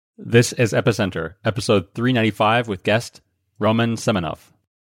This is Epicenter, episode 395 with guest Roman Semenov.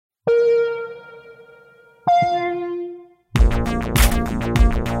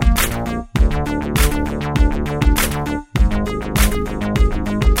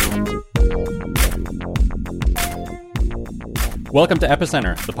 Welcome to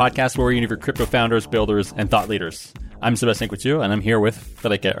Epicenter, the podcast where we interview crypto founders, builders, and thought leaders. I'm Sebastian Couture, and I'm here with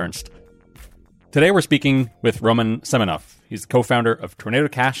Friederike Ernst. Today we're speaking with Roman Semenov. He's the co-founder of Tornado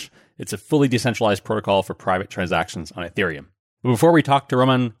Cash. It's a fully decentralized protocol for private transactions on Ethereum. But before we talk to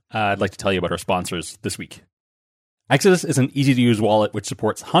Roman, I'd like to tell you about our sponsors this week. Exodus is an easy-to-use wallet which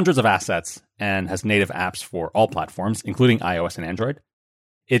supports hundreds of assets and has native apps for all platforms, including iOS and Android.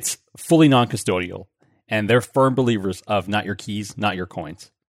 It's fully non-custodial, and they're firm believers of not your keys, not your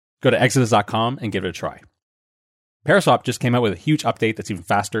coins. Go to exodus.com and give it a try. Paraswap just came out with a huge update that's even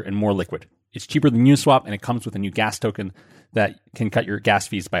faster and more liquid. It's cheaper than Uniswap, and it comes with a new gas token that can cut your gas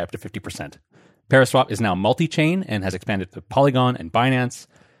fees by up to 50%. Paraswap is now multi-chain and has expanded to Polygon and Binance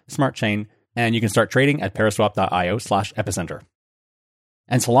Smart Chain, and you can start trading at paraswap.io/epicenter.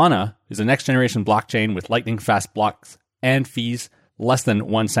 And Solana is a next-generation blockchain with lightning-fast blocks and fees less than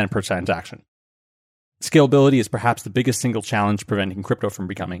 1 cent per transaction. Scalability is perhaps the biggest single challenge preventing crypto from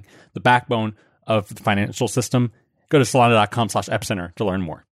becoming the backbone of the financial system. Go to solana.com/epicenter to learn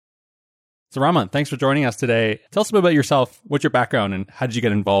more. So Roman, thanks for joining us today. Tell us a bit about yourself. What's your background and how did you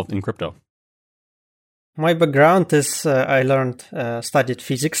get involved in crypto? My background is I studied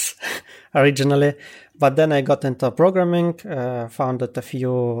physics originally, but then I got into programming, founded a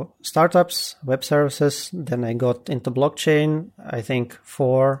few startups, web services. Then I got into blockchain, I think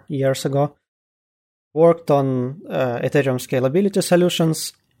 4 years ago. Worked on Ethereum scalability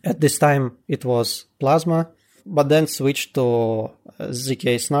solutions. At this time, it was Plasma, but then switched to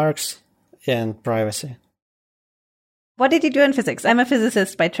ZK Snarks and privacy. What did you do in physics? I'm a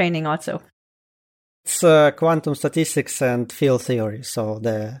physicist by training also. It's quantum statistics and field theory, so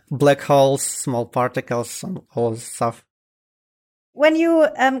the black holes, small particles, and all this stuff. When you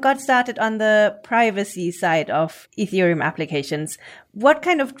got started on the privacy side of Ethereum applications, what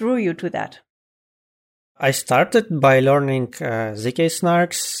kind of drew you to that? I started by learning ZK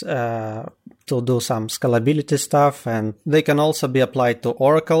Snarks to do some scalability stuff, and they can also be applied to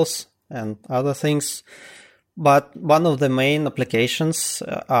oracles and other things. But one of the main applications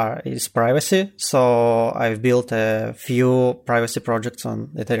is privacy. So I've built a few privacy projects on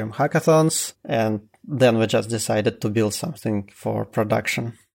Ethereum hackathons, and then we just decided to build something for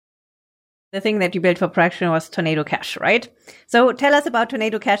production. The thing that you built for production was Tornado Cash, right? So tell us about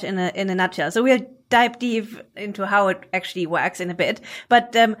Tornado Cash in a nutshell. So we'll dive deep into how it actually works in a bit.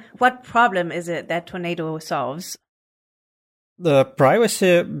 But what problem is it that Tornado solves? The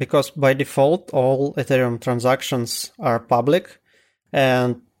privacy, because by default, all Ethereum transactions are public,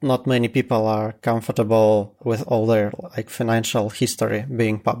 and not many people are comfortable with all their financial history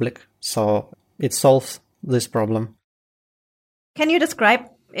being public. So it solves this problem. Can you describe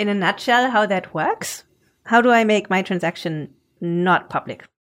in a nutshell how that works? How do I make my transaction not public?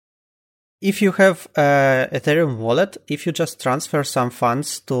 If you have an Ethereum wallet, if you just transfer some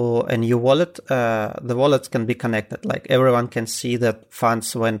funds to a new wallet, the wallet can be connected. Everyone can see that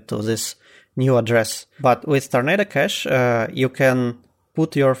funds went to this new address. But with Tornado Cash, you can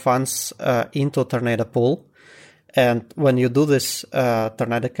put your funds into Tornado Pool. And when you do this,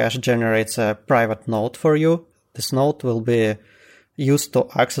 Tornado Cash generates a private node for you. This node will be used to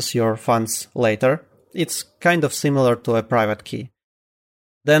access your funds later. It's kind of similar to a private key.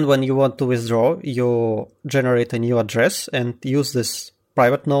 Then when you want to withdraw, you generate a new address and use this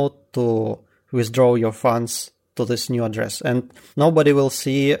private node to withdraw your funds to this new address. And nobody will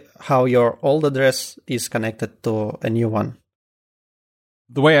see how your old address is connected to a new one.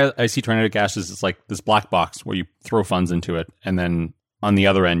 The way I see Tornado Cash is it's like this black box where you throw funds into it, and then on the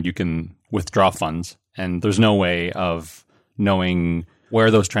other end, you can withdraw funds. And there's no way of knowing where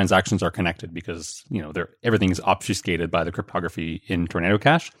those transactions are connected because, everything's obfuscated by the cryptography in Tornado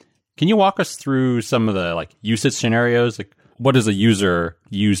Cash. Can you walk us through some of the usage scenarios? What does a user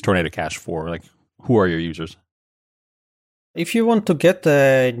use Tornado Cash for? Who are your users? If you want to get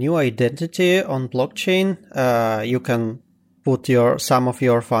a new identity on blockchain, you can put some of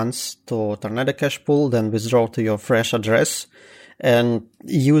your funds to Tornado Cash pool, then withdraw to your fresh address and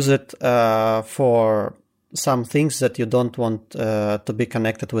use it for some things that you don't want to be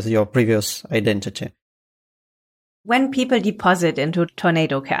connected with your previous identity. When people deposit into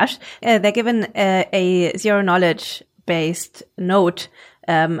Tornado Cash, they're given a zero-knowledge based node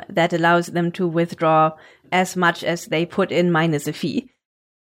that allows them to withdraw as much as they put in minus a fee.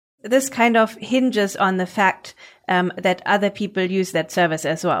 This kind of hinges on the fact that other people use that service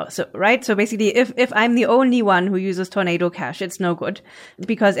as well. So, right? So basically, if I'm the only one who uses Tornado Cash, it's no good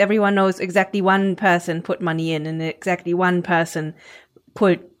because everyone knows exactly one person put money in and exactly one person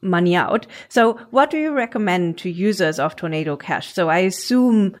pulled money out. So what do you recommend to users of Tornado Cash? So I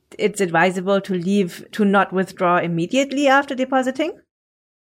assume it's advisable to not withdraw immediately after depositing?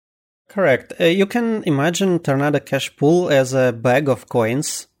 Correct. You can imagine Tornado Cash pool as a bag of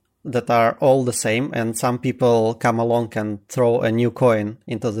coins that are all the same, and some people come along and throw a new coin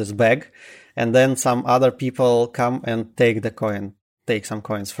into this bag, and then some other people come and take some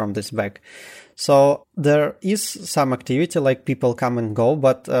coins from this bag. So there is some activity, like people come and go,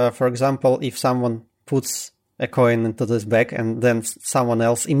 but for example, if someone puts a coin into this bag and then someone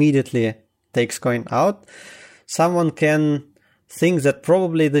else immediately takes coin out, someone can think that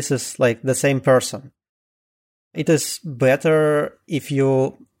probably this is like the same person. It is better if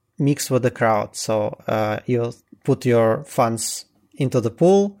you mix with the crowd. So you put your funds into the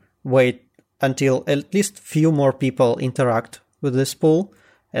pool, wait until at least few more people interact with this pool,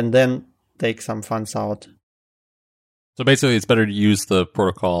 and then take some funds out. So basically, it's better to use the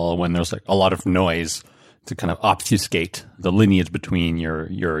protocol when there's like a lot of noise to kind of obfuscate the lineage between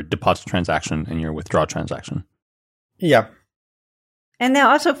your deposit transaction and your withdraw transaction. Yeah. And there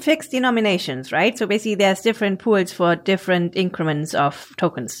are also fixed denominations, right? So basically, there's different pools for different increments of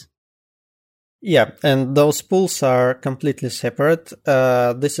tokens. Yeah, and those pools are completely separate.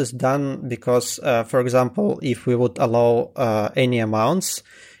 This is done because, for example, if we would allow any amounts,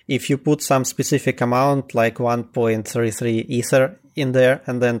 if you put some specific amount like 1.33 Ether in there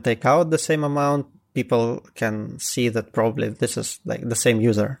and then take out the same amount, people can see that probably this is like the same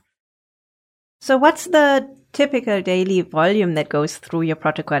user. So what's the typical daily volume that goes through your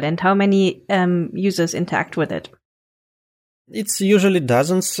protocol and how many users interact with it? It's usually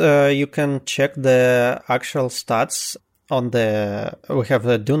dozens. You can check the actual stats we have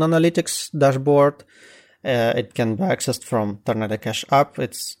the Dune Analytics dashboard. It can be accessed from Tornado Cash app.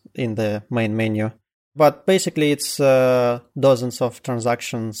 It's in the main menu. But basically, it's dozens of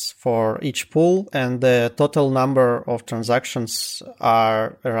transactions for each pool, and the total number of transactions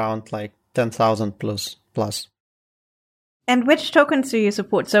are around like 10,000 plus. And which tokens do you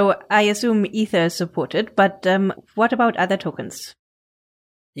support? So I assume Ether is supported, but what about other tokens?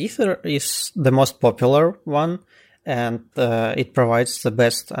 Ether is the most popular one, and it provides the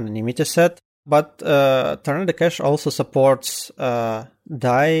best anonymity set. But Tornado Cash also supports DAI,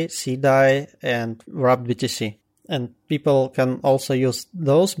 CDAI, and Wrapped BTC. And people can also use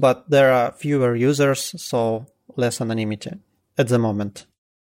those, but there are fewer users, so less anonymity at the moment.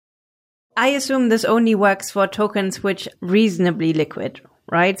 I assume this only works for tokens which are reasonably liquid,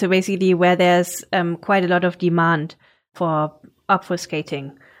 right? So basically where there's quite a lot of demand for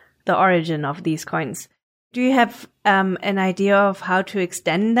obfuscating the origin of these coins. Do you have an idea of how to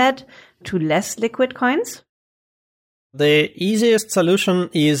extend that to less liquid coins? The easiest solution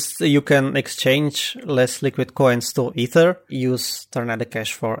is you can exchange less liquid coins to Ether, use Tornado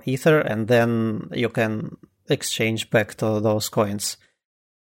Cash for Ether, and then you can exchange back to those coins.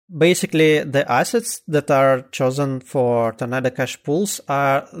 Basically, the assets that are chosen for Tornado Cash pools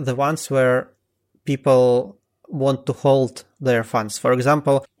are the ones where people want to hold their funds. For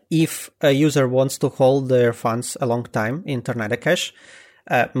example, if a user wants to hold their funds a long time in Tornado Cash,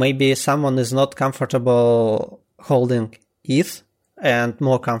 maybe someone is not comfortable holding ETH and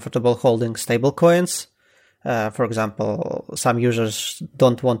more comfortable holding stable coins. For example, some users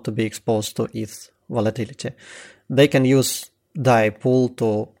don't want to be exposed to ETH volatility. They can use DAI pool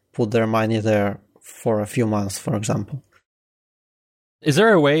to put their money there for a few months, for example. Is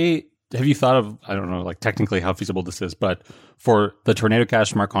there a way, have you thought of, I don't know, like technically how feasible this is, but for the Tornado Cash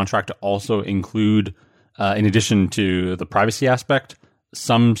smart contract to also include, in addition to the privacy aspect,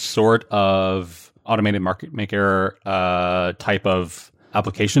 some sort of automated market maker type of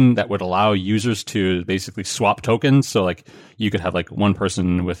application that would allow users to basically swap tokens? So like you could have like one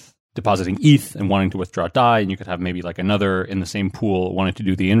person with depositing ETH and wanting to withdraw DAI, and you could have maybe like another in the same pool wanting to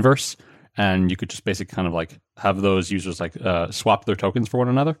do the inverse, and you could just basically kind of like have those users like swap their tokens for one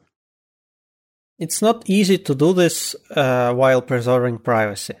another. It's not easy to do this while preserving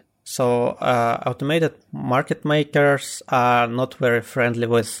privacy. So automated market makers are not very friendly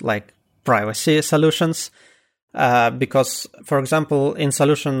with like privacy solutions because, for example, in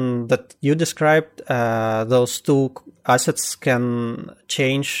solution that you described, those two assets can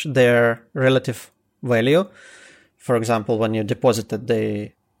change their relative value. For example, when you deposited,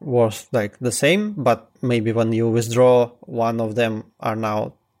 they worth like the same, but maybe when you withdraw, one of them are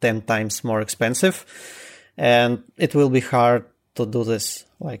now 10 times more expensive, and it will be hard to do this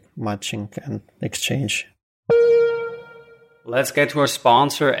like matching and exchange. Let's get to our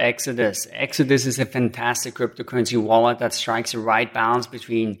sponsor, Exodus. Exodus is a fantastic cryptocurrency wallet that strikes the right balance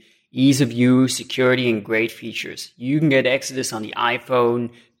between ease of use, security, and great features. You can get Exodus on the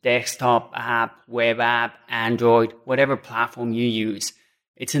iPhone, desktop app, web app, Android, whatever platform you use.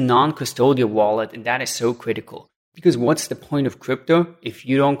 It's a non-custodial wallet, and that is so critical. Because what's the point of crypto if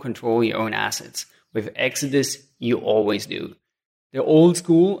you don't control your own assets? With Exodus, you always do. They're old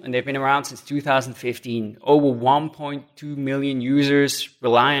school and they've been around since 2015. Over 1.2 million users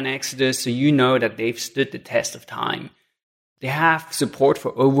rely on Exodus, so you know that they've stood the test of time. They have support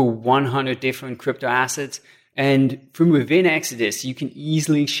for over 100 different crypto assets, and from within Exodus, you can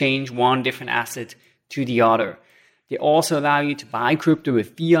easily change one different asset to the other. They also allow you to buy crypto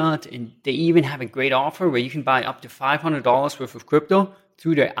with fiat, and they even have a great offer where you can buy up to $500 worth of crypto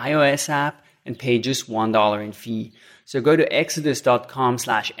through their iOS app and pay just $1 in fee. So go to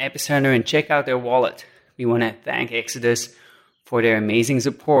exodus.com/epicenter and check out their wallet. We want to thank Exodus for their amazing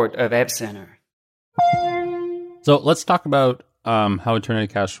support of Epicenter. So let's talk about how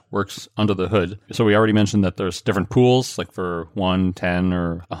Tornado Cash works under the hood. So we already mentioned that there's different pools, like for 1, 10,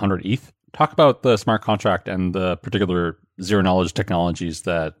 or 100 ETH. Talk about the smart contract and the particular zero-knowledge technologies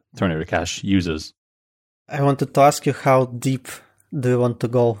that Tornado Cash uses. I wanted to ask you, how deep do you want to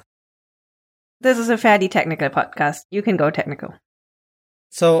go? This is a fairly technical podcast. You can go technical.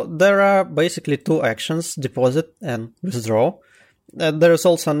 So there are basically two actions, deposit and withdraw. There is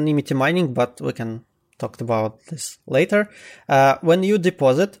also anonymity mining, but we can talk about this later. When you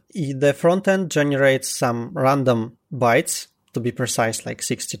deposit, the front end generates some random bytes, to be precise, like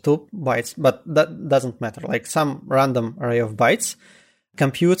 62 bytes, but that doesn't matter. Like some random array of bytes,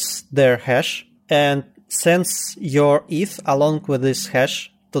 computes their hash and sends your ETH along with this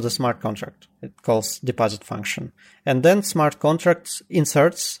hash to the smart contract. It calls deposit function. And then smart contract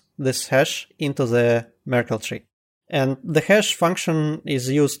inserts this hash into the Merkle tree. And the hash function is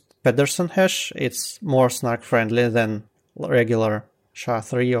used Pedersen hash. It's more snark friendly than regular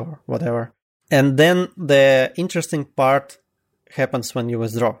SHA-3 or whatever. And then the interesting part happens when you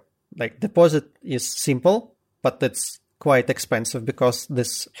withdraw. Like deposit is simple, but it's quite expensive because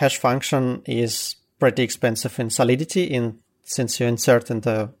this hash function is pretty expensive in Solidity. Since you insert in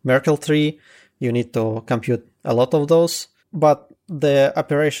the Merkle tree, you need to compute a lot of those, but the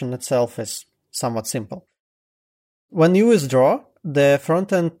operation itself is somewhat simple. When you withdraw, the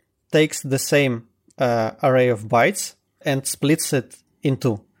front end takes the same array of bytes and splits it in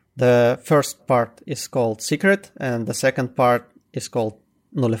two. The first part is called secret, and the second part is called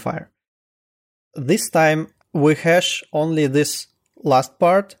nullifier. This time, we hash only this last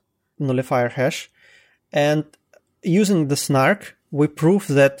part, nullifier hash, and using the snark, we prove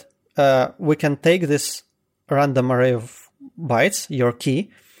that we can take this random array of bytes, your key,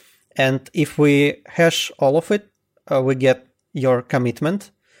 and if we hash all of it, we get your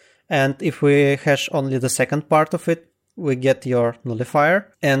commitment. And if we hash only the second part of it, we get your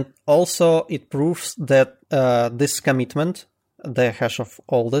nullifier. And also it proves that this commitment, the hash of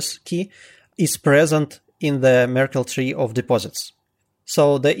all this key, is present in the Merkle tree of deposits.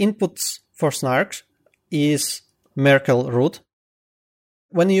 So the inputs for snark is Merkle root.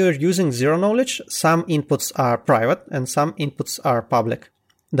 When you're using zero knowledge, some inputs are private and some inputs are public.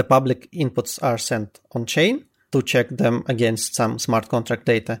 The public inputs are sent on chain to check them against some smart contract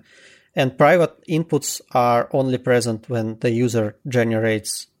data. And private inputs are only present when the user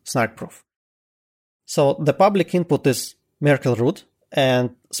generates snark proof. So the public input is Merkle root,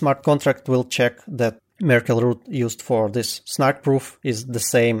 and smart contract will check that Merkle root used for this snark proof is the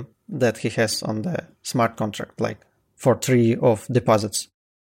same that he has on the smart contract, like for tree of deposits.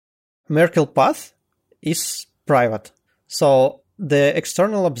 Merkle path is private. So the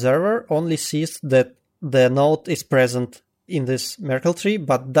external observer only sees that the node is present in this Merkle tree,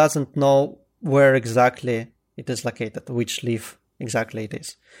 but doesn't know where exactly it is located, which leaf exactly it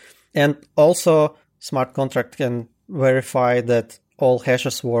is. And also, smart contract can verify that all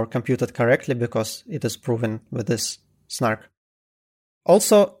hashes were computed correctly because it is proven with this snark.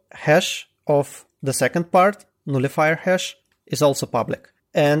 Also, hash of the second part, nullifier hash, is also public,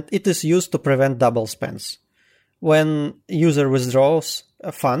 and it is used to prevent double spends. When user withdraws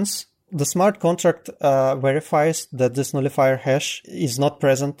funds, the smart contract verifies that this nullifier hash is not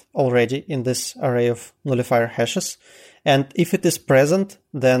present already in this array of nullifier hashes. And if it is present,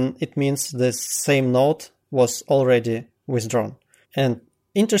 then it means the same node was already withdrawn. And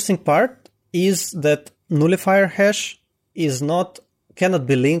interesting part is that nullifier hash cannot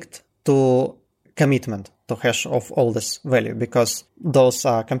be linked to commitment, to hash of all this value, because those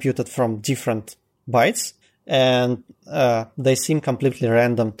are computed from different bytes. And they seem completely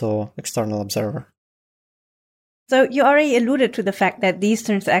random to external observer. So you already alluded to the fact that these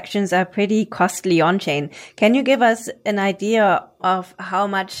transactions are pretty costly on-chain. Can you give us an idea of how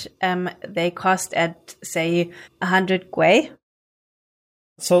much they cost at, say, 100 Gwei?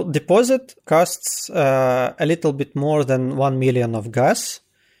 So deposit costs a little bit more than 1 million of gas.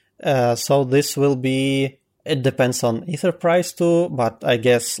 So this will be, it depends on Ether price too, but I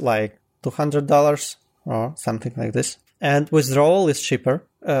guess like $200 or something like this. And withdrawal is cheaper.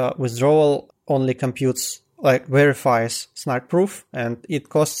 Withdrawal only verifies snark proof, and it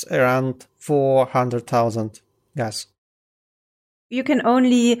costs around 400,000 gas. You can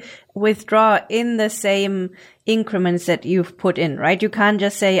only withdraw in the same increments that you've put in, right? You can't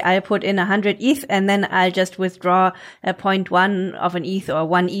just say, I'll put in 100 ETH and then I'll just withdraw a 0.1 of an ETH or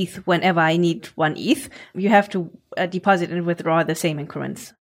 1 ETH whenever I need 1 ETH. You have to deposit and withdraw the same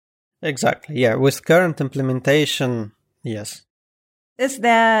increments. Exactly. Yeah. With current implementation, yes. Is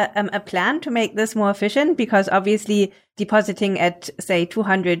there a plan to make this more efficient? Because obviously depositing at, say,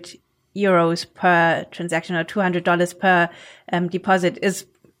 200 euros per transaction or $200 per deposit is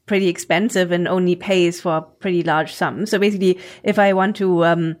pretty expensive and only pays for a pretty large sum. So basically, if I want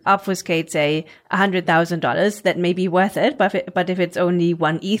to obfuscate, say, $100,000, that may be worth it. But if it's only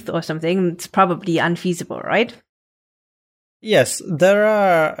 1 ETH or something, it's probably unfeasible, right? Yes, there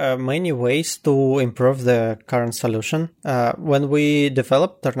are many ways to improve the current solution. When we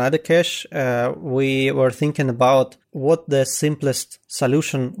developed Tornado Cash, we were thinking about what the simplest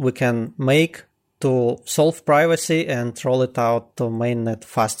solution we can make to solve privacy and roll it out to mainnet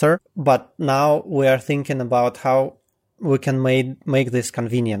faster. But now we are thinking about how we can make this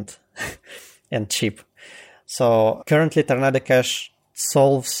convenient and cheap. So currently Tornado Cash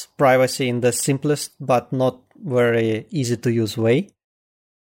solves privacy in the simplest but not very easy to use way.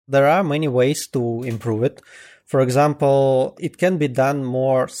 There are many ways to improve it. For example, it can be done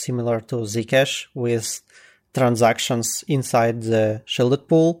more similar to Zcash with transactions inside the shielded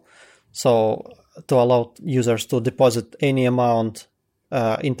pool. So to allow users to deposit any amount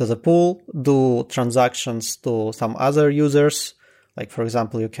into the pool, do transactions to some other users. Like, for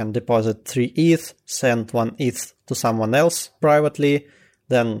example, you can deposit 3 ETH, send 1 ETH to someone else privately,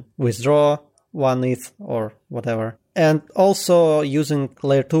 then withdraw 1 ETH or whatever. And also using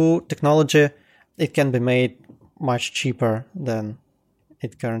layer 2 technology, it can be made much cheaper than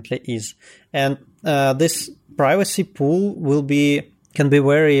it currently is. And this privacy pool can be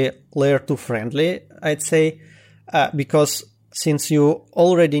very layer 2 friendly, I'd say, because since you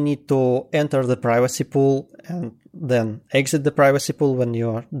already need to enter the privacy pool and then exit the privacy pool when you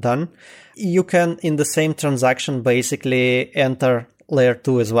are done, you can in the same transaction basically enter layer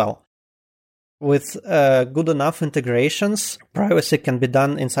 2 as well. With good enough integrations, privacy can be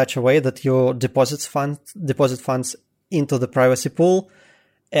done in such a way that you deposit funds into the privacy pool,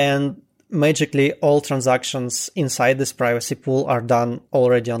 and magically all transactions inside this privacy pool are done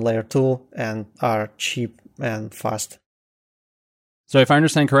already on layer 2 and are cheap and fast. So if I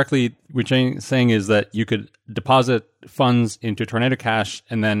understand correctly, what you're saying is that you could deposit funds into Tornado Cash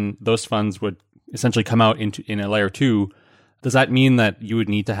and then those funds would essentially come out in a layer 2. Does that mean that you would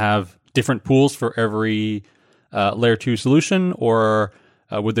need to have different pools for every layer 2 solution, or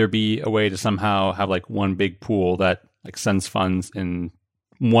would there be a way to somehow have like one big pool that like sends funds in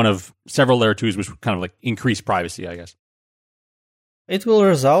one of several layer 2s, which would kind of like increase privacy, I guess? It will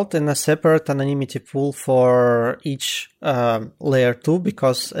result in a separate anonymity pool for each layer 2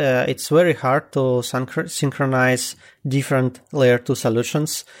 because it's very hard to synchronize different layer 2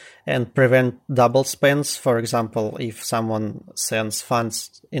 solutions and prevent double spends. For example, if someone sends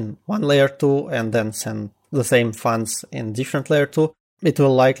funds in one layer 2 and then send the same funds in different layer 2, it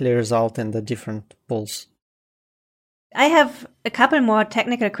will likely result in the different pools. I have a couple more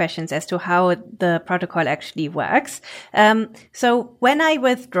technical questions as to how the protocol actually works. So when I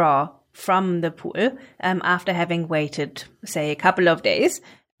withdraw from the pool, after having waited, say, a couple of days,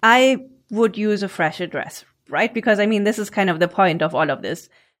 I would use a fresh address, right? Because I mean, this is kind of the point of all of this.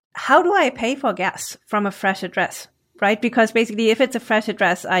 How do I pay for gas from a fresh address, right? Because basically, if it's a fresh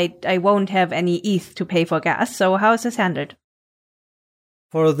address, I won't have any ETH to pay for gas. So how is this handled?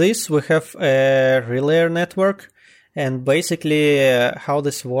 For this, we have a Relayer network. And basically, how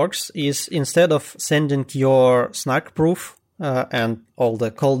this works is instead of sending your snark proof and all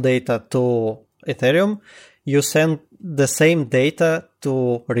the call data to Ethereum, you send the same data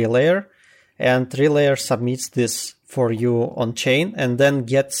to Relayer, and Relayer submits this for you on chain and then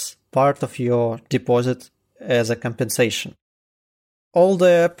gets part of your deposit as a compensation. All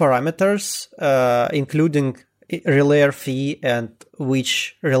the parameters, including Relayer fee and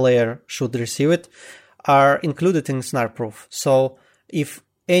which Relayer should receive it, are included in snark proof. So if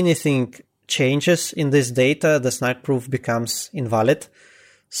anything changes in this data, the snark proof becomes invalid.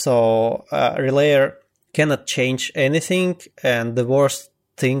 So Relayer cannot change anything, and the worst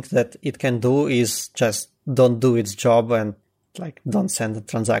thing that it can do is just don't do its job and don't send a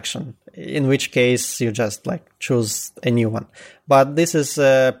transaction, in which case you just choose a new one. But this is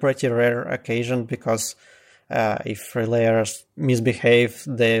a pretty rare occasion, because if Relayers misbehave,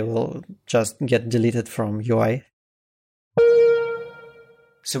 they will just get deleted from UI.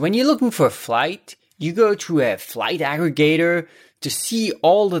 So when you're looking for a flight, you go to a flight aggregator to see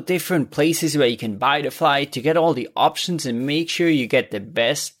all the different places where you can buy the flight, to get all the options and make sure you get the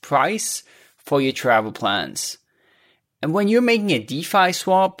best price for your travel plans. And when you're making a DeFi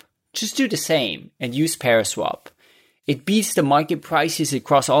swap, just do the same and use Paraswap. It beats the market prices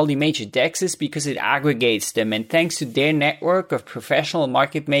across all the major DEXs because it aggregates them, and thanks to their network of professional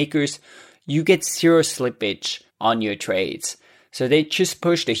market makers, you get zero slippage on your trades. So they just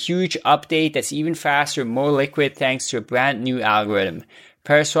pushed a huge update that's even faster, more liquid, thanks to a brand new algorithm.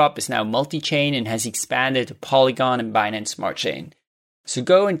 Paraswap is now multi-chain and has expanded to Polygon and Binance Smart Chain. So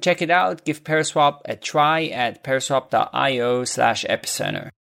go and check it out. Give Paraswap a try at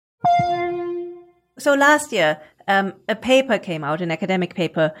paraswap.io/epicenter. So last year, a paper came out, an academic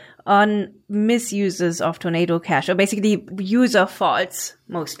paper, on misuses of Tornado Cash, or basically user faults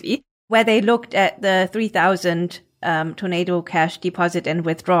mostly, where they looked at the 3,000 Tornado Cash deposit and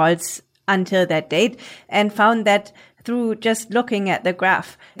withdrawals until that date, and found that through just looking at the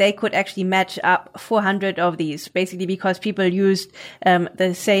graph, they could actually match up 400 of these, basically because people used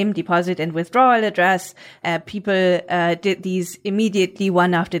the same deposit and withdrawal address. People did these immediately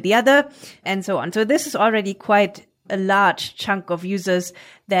one after the other, and so on. So this is already quite a large chunk of users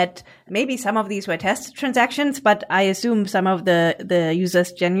that maybe some of these were test transactions, but I assume some of the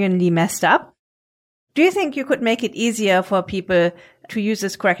users genuinely messed up. Do you think you could make it easier for people to use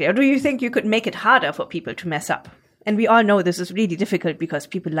this correctly? Or do you think you could make it harder for people to mess up? And we all know this is really difficult because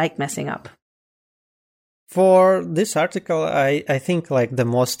people like messing up. For this article, I think the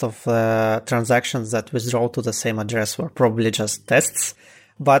most of transactions that withdraw to the same address were probably just tests.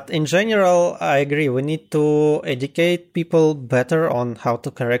 But in general, I agree. We need to educate people better on how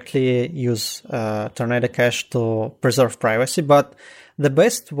to correctly use Tornado Cash to preserve privacy. But the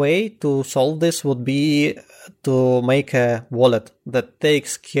best way to solve this would be to make a wallet that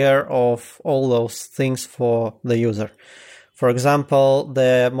takes care of all those things for the user. For example,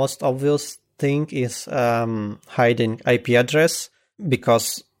 the most obvious thing is hiding IP address,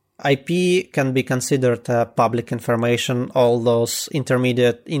 because IP can be considered public information. All those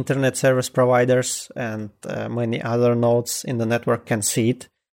intermediate internet service providers and many other nodes in the network can see it.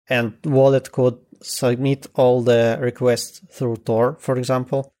 And wallet could submit all the requests through Tor, for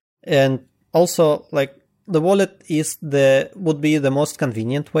example. And also, the wallet would be the most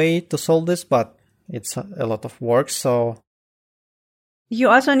convenient way to solve this, but it's a lot of work. So you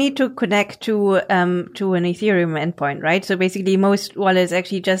also need to connect to an Ethereum endpoint, right? So basically, most wallets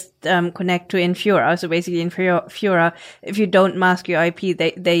actually just connect to Infura. So basically, Infura, if you don't mask your IP,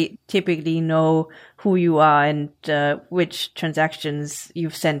 they typically know who you are and which transactions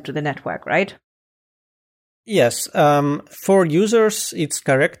you've sent to the network, right? Yes. For users, it's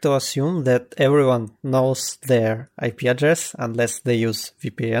correct to assume that everyone knows their IP address unless they use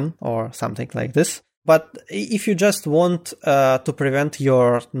VPN or something like this. But if you just want to prevent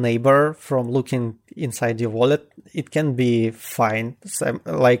your neighbor from looking inside your wallet, it can be fine. So,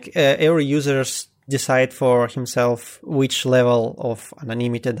 every user decide for himself which level of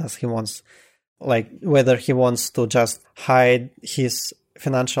anonymity does he wants. Whether he wants to just hide his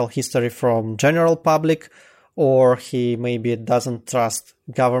financial history from general public, or he maybe doesn't trust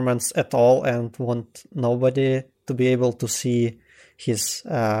governments at all and want nobody to be able to see his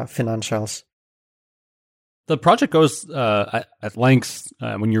financials. The project goes at lengths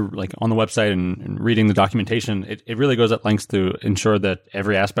when you're on the website and reading the documentation. It really goes at lengths to ensure that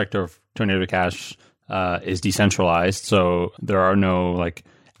every aspect of Tornado Cash is decentralized. So there are no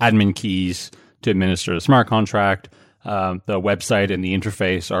admin keys to administer the smart contract. The website and the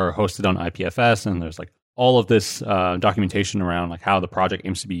interface are hosted on IPFS, and there's all of this documentation around how the project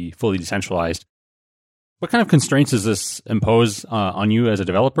aims to be fully decentralized. What kind of constraints does this impose on you as a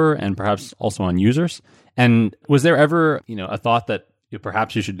developer, and perhaps also on users? And was there ever, a thought that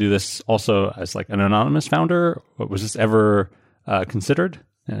perhaps you should do this also as an anonymous founder? Was this ever considered?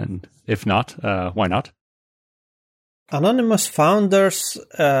 And if not, why not? Anonymous founders,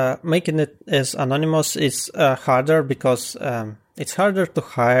 making it as anonymous is harder because it's harder to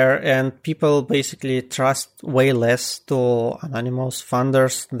hire, and people basically trust way less to anonymous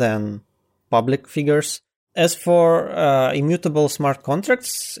founders than public figures. As for immutable smart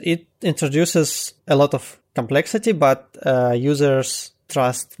contracts, it introduces a lot of complexity, but users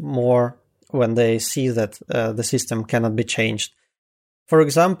trust more when they see that the system cannot be changed. For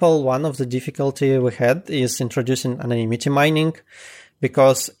example, one of the difficulty we had is introducing anonymity mining,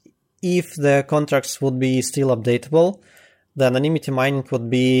 because if the contracts would be still updatable, the anonymity mining would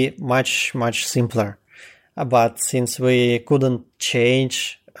be much, much simpler. But since we couldn't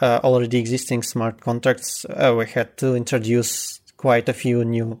change already existing smart contracts, we had to introduce quite a few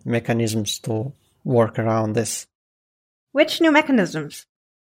new mechanisms to work around this. Which new mechanisms?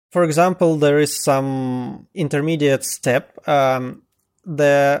 For example, there is some intermediate step.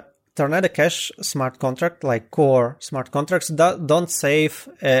 The Tornado Cash smart contract, like core smart contracts, don't save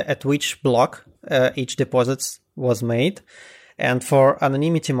at which block each deposit was made. And for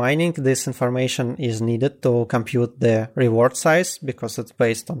anonymity mining, this information is needed to compute the reward size, because it's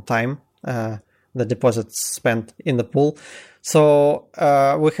based on time, the deposits spent in the pool. So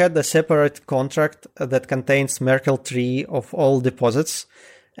we had a separate contract that contains Merkle tree of all deposits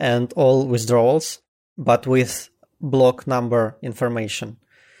and all withdrawals, but with block number information.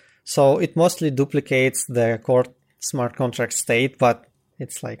 So it mostly duplicates the core smart contract state, but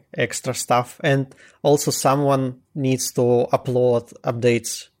it's like extra stuff. And also someone needs to upload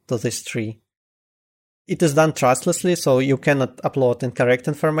updates to this tree. It is done trustlessly, so you cannot upload incorrect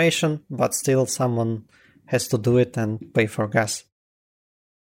information, but still someone has to do it and pay for gas.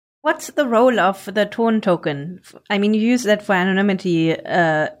 What's the role of the Torn token? I mean, you use that for anonymity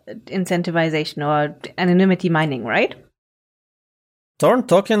incentivization or anonymity mining, right? Torn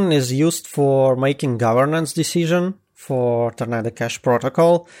token is used for making governance decision for Tornado Cash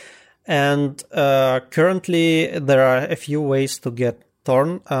protocol. And currently there are a few ways to get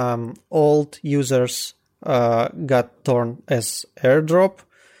Torn. Old users got Torn as airdrop.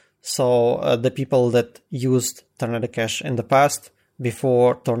 So the people that used Tornado Cash in the past,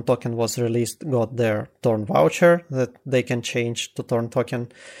 before Torn token was released, got their Torn voucher that they can change to Torn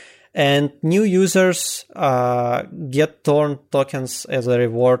token. And new users get Torn tokens as a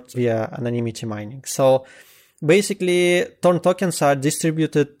reward via anonymity mining. So basically, Torn tokens are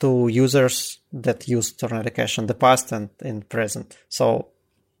distributed to users that used Tornado Cash in the past and in present. So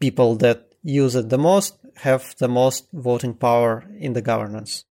people that use it the most have the most voting power in the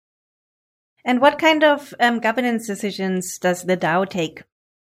governance. And what kind of governance decisions does the DAO take?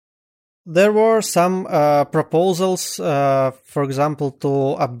 There were some proposals, for example, to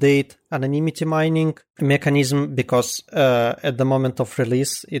update anonymity mining mechanism, because at the moment of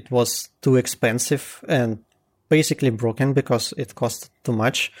release it was too expensive and basically broken because it cost too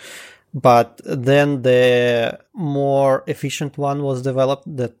much. But then the more efficient one was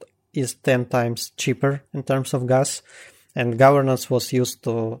developed that is 10 times cheaper in terms of gas. And governance was used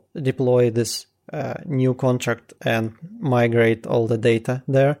to deploy this new contract and migrate all the data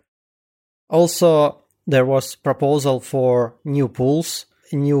there. Also, there was proposal for new pools.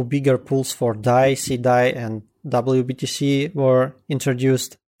 New bigger pools for DAI, CDAI, and WBTC were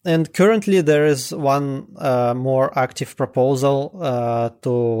introduced. And currently there is one more active proposal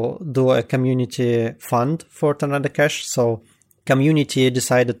to do a community fund for Tornado Cash. So community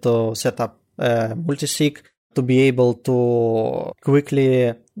decided to set up a multisig to be able to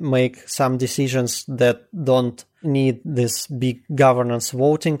quickly make some decisions that don't need this big governance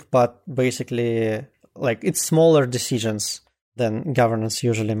voting, but basically like it's smaller decisions than governance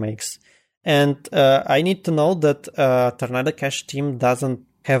usually makes. And I need to know that Tornado Cash team doesn't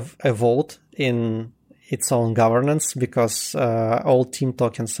have a vote in its own governance, because all team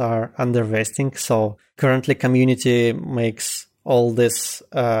tokens are under vesting. So currently community makes all these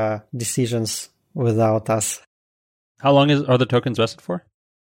decisions without us. How long are the tokens vested for?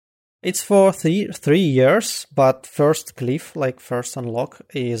 It's for 3 years, but first cliff, like first unlock,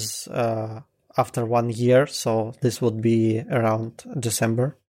 is after 1 year. So this would be around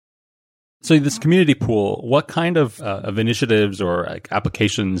December. So this community pool, what kind of initiatives or like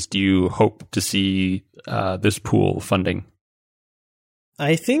applications do you hope to see this pool funding?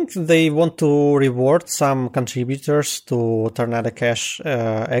 I think they want to reward some contributors to Tornado Cash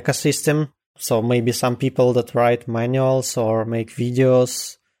ecosystem. So maybe some people that write manuals or make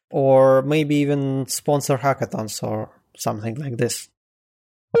videos, or maybe even sponsor hackathons or something like this.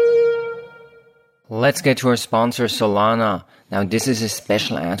 Let's get to our sponsor, Solana. Now, this is a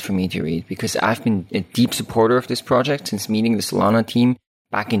special ad for me to read because I've been a deep supporter of this project since meeting the Solana team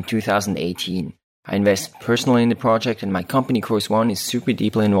back in 2018. I invest personally in the project, and my company, Course One, is super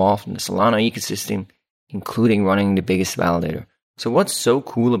deeply involved in the Solana ecosystem, including running the biggest validator. So what's so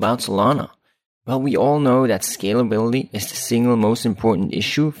cool about Solana? Well, we all know that scalability is the single most important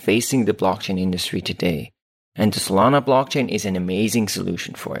issue facing the blockchain industry today. And the Solana blockchain is an amazing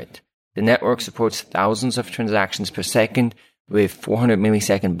solution for it. The network supports thousands of transactions per second with 400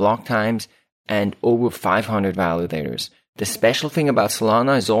 millisecond block times and over 500 validators. The special thing about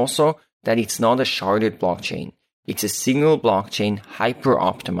Solana is also that it's not a sharded blockchain. It's a single blockchain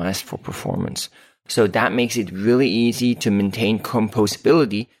hyper-optimized for performance. So that makes it really easy to maintain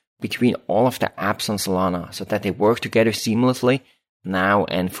composability between all of the apps on Solana so that they work together seamlessly now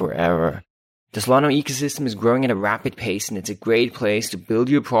and forever. The Solana ecosystem is growing at a rapid pace, and it's a great place to build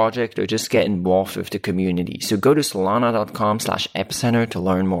your project or just get involved with the community. So go to solana.com/epicenter to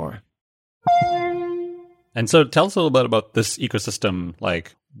learn more. And so tell us a little bit about this ecosystem,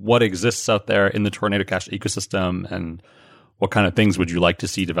 like what exists out there in the Tornado Cash ecosystem and what kind of things would you like to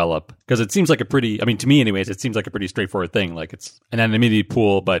see develop? Because it seems like a pretty, I mean, to me anyways, it seems like a pretty straightforward thing. Like it's an anonymity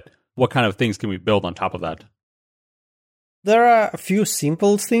pool, but what kind of things can we build on top of that? There are a few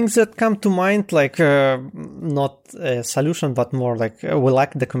simple things that come to mind, like not a solution, but more like we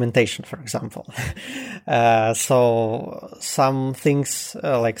like documentation, for example. So some things,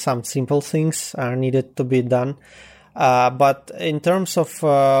 like some simple things are needed to be done. But in terms of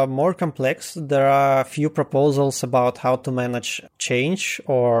more complex, there are a few proposals about how to manage change,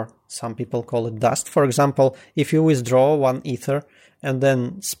 or some people call it dust. For example, if you withdraw 1 Ether and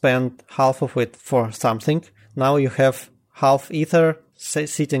then spend half of it for something, now you have half Ether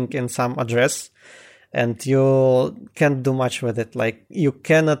sitting in some address and you can't do much with it. Like you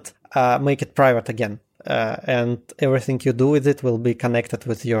cannot make it private again. And everything you do with it will be connected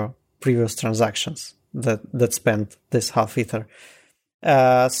with your previous transactions that spent this half Ether.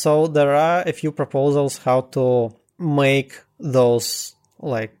 So there are a few proposals how to make those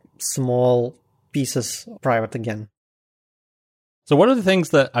like small pieces private again. So one of the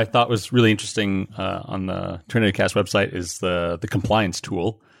things that I thought was really interesting on the Tornado Cash website is the compliance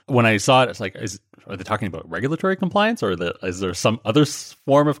tool. When I saw it, it's like, are they talking about regulatory compliance, or is there some other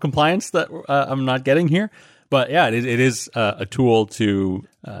form of compliance that I'm not getting here? But yeah, it is a tool to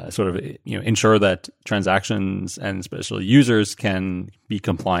sort of ensure that transactions and especially users can be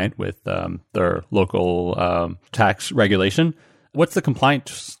compliant with their local tax regulation. What's the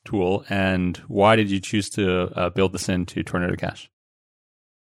compliance tool, and why did you choose to build this into Tornado Cash?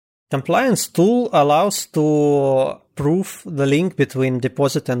 Compliance tool allows to prove the link between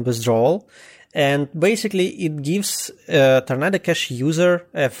deposit and withdrawal. And basically, it gives Tornado Cash user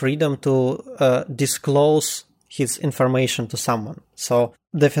a freedom to disclose his information to someone. So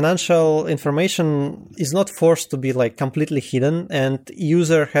the financial information is not forced to be like completely hidden, and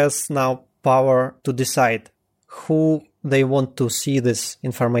user has now power to decide who they want to see this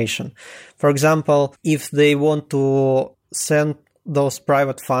information. For example, if they want to send those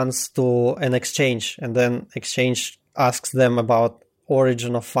private funds to an exchange and then exchange asks them about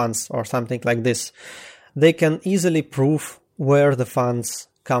origin of funds or something like this, they can easily prove where the funds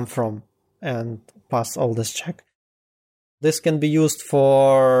come from and pass all this check. This can be used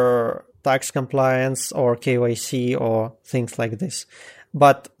for tax compliance or KYC or things like this.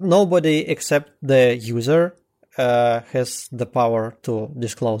 But nobody except the user has the power to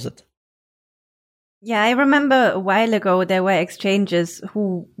disclose it. Yeah, I remember a while ago there were exchanges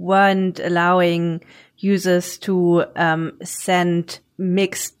who weren't allowing users to send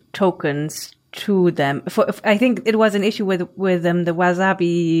mixed tokens to them. I think it was an issue with the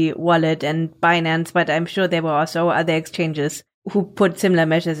Wasabi wallet and Binance, but I'm sure there were also other exchanges who put similar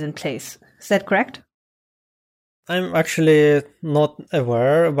measures in place. Is that correct? I'm actually not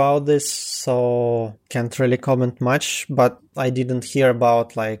aware about this, so can't really comment much, but I didn't hear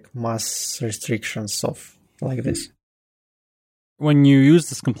about like mass restrictions of like this. When you use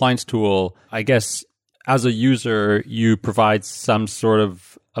this compliance tool, I guess as a user, you provide some sort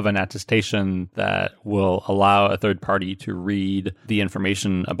of an attestation that will allow a third party to read the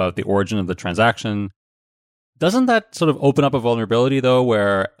information about the origin of the transaction. Doesn't that sort of open up a vulnerability, though,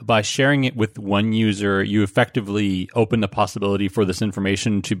 where by sharing it with one user, you effectively open the possibility for this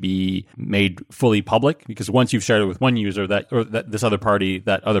information to be made fully public? Because once you've shared it with one user, that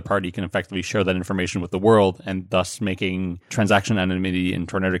other party can effectively share that information with the world, and thus making transaction anonymity in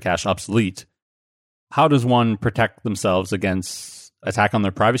Tornado Cash obsolete. How does one protect themselves against attack on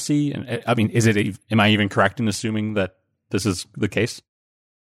their privacy? And I mean, am I even correct in assuming that this is the case?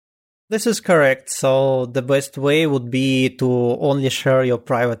 This is correct. So the best way would be to only share your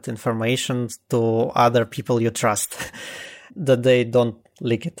private information to other people you trust, that they don't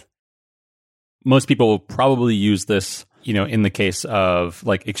leak it. Most people will probably use this, in the case of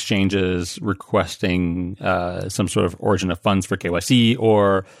like exchanges requesting some sort of origin of funds for KYC,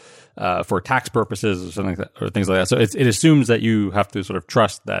 or for tax purposes or something like that, or things like that. So it assumes that you have to sort of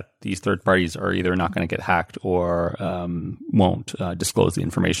trust that these third parties are either not going to get hacked or won't disclose the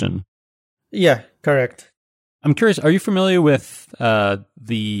information. Yeah, correct. I'm curious, are you familiar with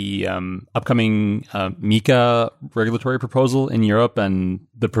the upcoming MiCA regulatory proposal in Europe and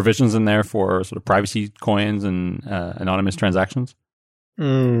the provisions in there for sort of privacy coins and anonymous transactions?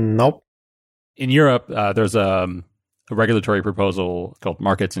 Nope. In Europe, there's a regulatory proposal called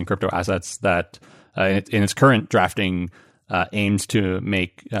Markets and Crypto Assets that in its current drafting aims to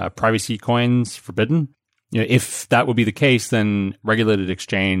make privacy coins forbidden. If that would be the case, then regulated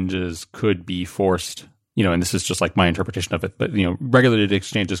exchanges could be forced, and this is just like my interpretation of it, but, regulated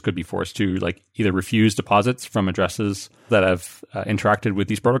exchanges could be forced to like either refuse deposits from addresses that have interacted with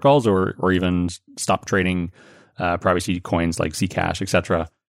these protocols or even stop trading privacy coins like Zcash, etc.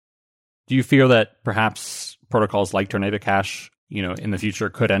 Do you feel that perhaps protocols like Tornado Cash, in the future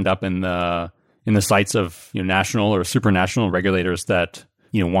could end up in the sights of national or supranational regulators that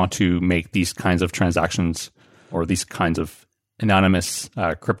want to make these kinds of transactions or these kinds of anonymous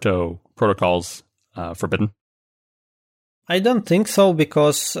crypto protocols forbidden? I don't think so,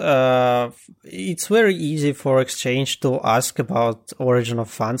 because it's very easy for exchange to ask about origin of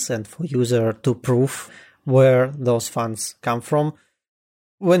funds and for user to prove where those funds come from.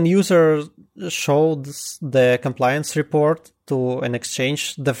 When user shows the compliance report to an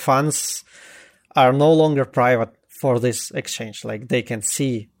exchange, the funds are no longer private for this exchange. Like, they can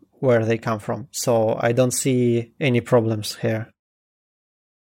see where they come from. So I don't see any problems here.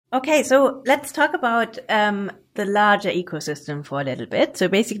 Okay, so let's talk about the larger ecosystem for a little bit. So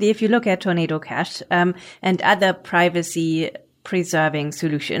basically, if you look at Tornado Cash and other privacy preserving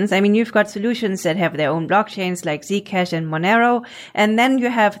solutions, you've got solutions that have their own blockchains like Zcash and Monero, and then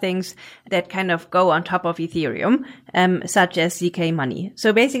you have things that kind of go on top of Ethereum, such as ZK Money.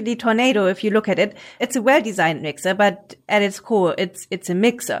 So basically, Tornado, if you look at it, it's a well-designed mixer, but at its core, it's a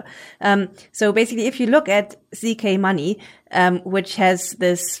mixer. So basically, if you look at ZK Money, which has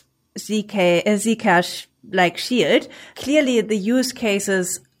this Zcash like shield, clearly the use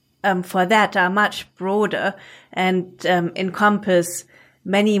cases for that are much broader and encompass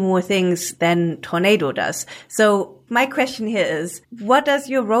many more things than Tornado does. So my question here is, what does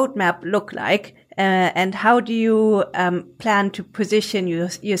your roadmap look like, and how do you plan to position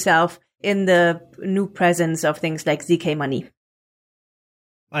yourself in the new presence of things like ZK Money?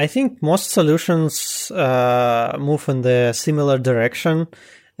 I think most solutions move in the similar direction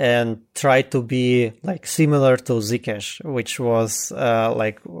and try to be like similar to Zcash, which was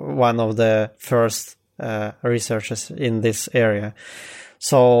like one of the first researchers in this area.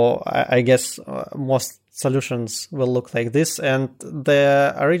 So I guess most solutions will look like this. And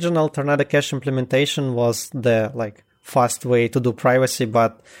the original Tornado Cash implementation was the like fast way to do privacy,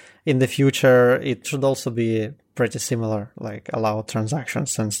 but in the future it should also be pretty similar, like allow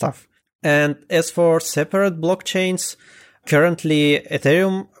transactions and stuff. And as for separate blockchains, currently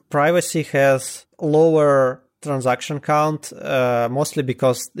Ethereum privacy has lower transaction count, mostly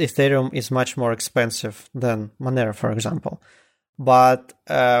because Ethereum is much more expensive than Monero, for example. But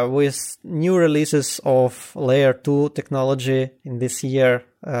with new releases of layer 2 technology in this year,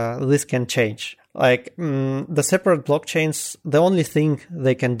 this can change. Like the separate blockchains, the only thing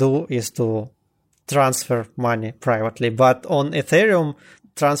they can do is to transfer money privately. But on Ethereum,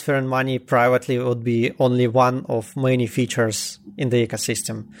 transferring money privately would be only one of many features in the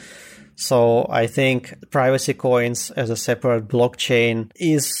ecosystem. So I think privacy coins as a separate blockchain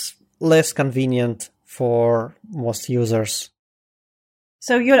is less convenient for most users.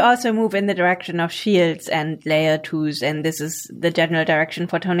 So you'll also move in the direction of shields and layer 2s, and this is the general direction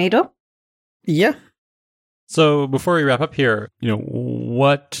for Tornado? Yeah. So before we wrap up here,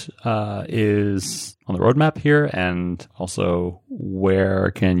 what is on the roadmap here, and also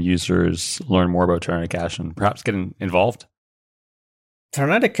where can users learn more about Tornado Cash and perhaps get involved?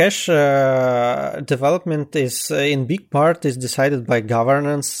 Tornado Cash development is in big part is decided by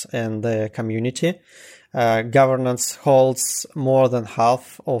governance and the community. Governance holds more than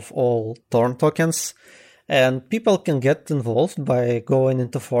half of all Torn tokens, and people can get involved by going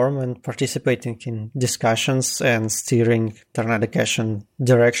into forum and participating in discussions and steering Tornado Cash in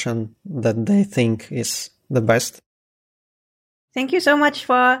direction that they think is the best. Thank you so much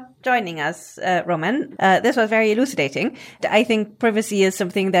for joining us, Roman. This was very elucidating. I think privacy is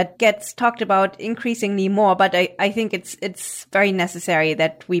something that gets talked about increasingly more, but I think it's very necessary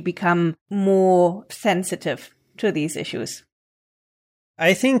that we become more sensitive to these issues.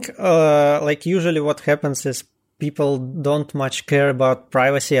 I think, usually what happens is people don't much care about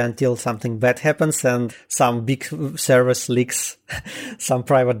privacy until something bad happens and some big service leaks some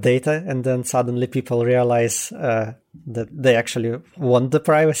private data, and then suddenly people realize that they actually want the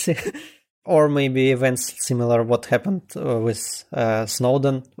privacy. Or maybe events similar what happened with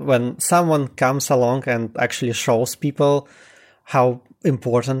Snowden, when someone comes along and actually shows people how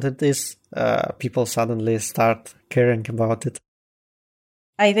important it is, people suddenly start caring about it.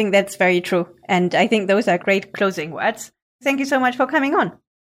 I think that's very true. And I think those are great closing words. Thank you so much for coming on.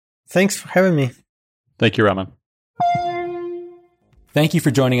 Thanks for having me. Thank you, Roman. Thank you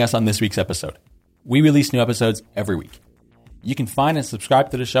for joining us on this week's episode. We release new episodes every week. You can find and subscribe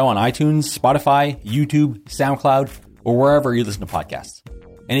to the show on iTunes, Spotify, YouTube, SoundCloud, or wherever you listen to podcasts.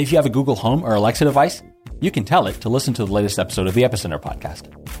 And if you have a Google Home or Alexa device, you can tell it to listen to the latest episode of the Epicenter podcast.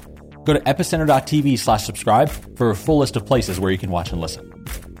 Go to epicenter.tv/subscribe for a full list of places where you can watch and listen.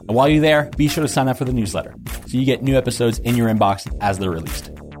 And while you're there, be sure to sign up for the newsletter so you get new episodes in your inbox as they're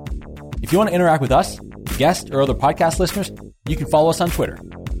released. If you want to interact with us, the guests, or other podcast listeners, you can follow us on Twitter.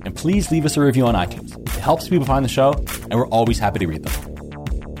 And please leave us a review on iTunes. It helps people find the show, and we're always happy to read them.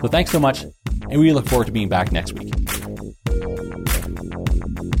 So thanks so much, and we look forward to being back next week.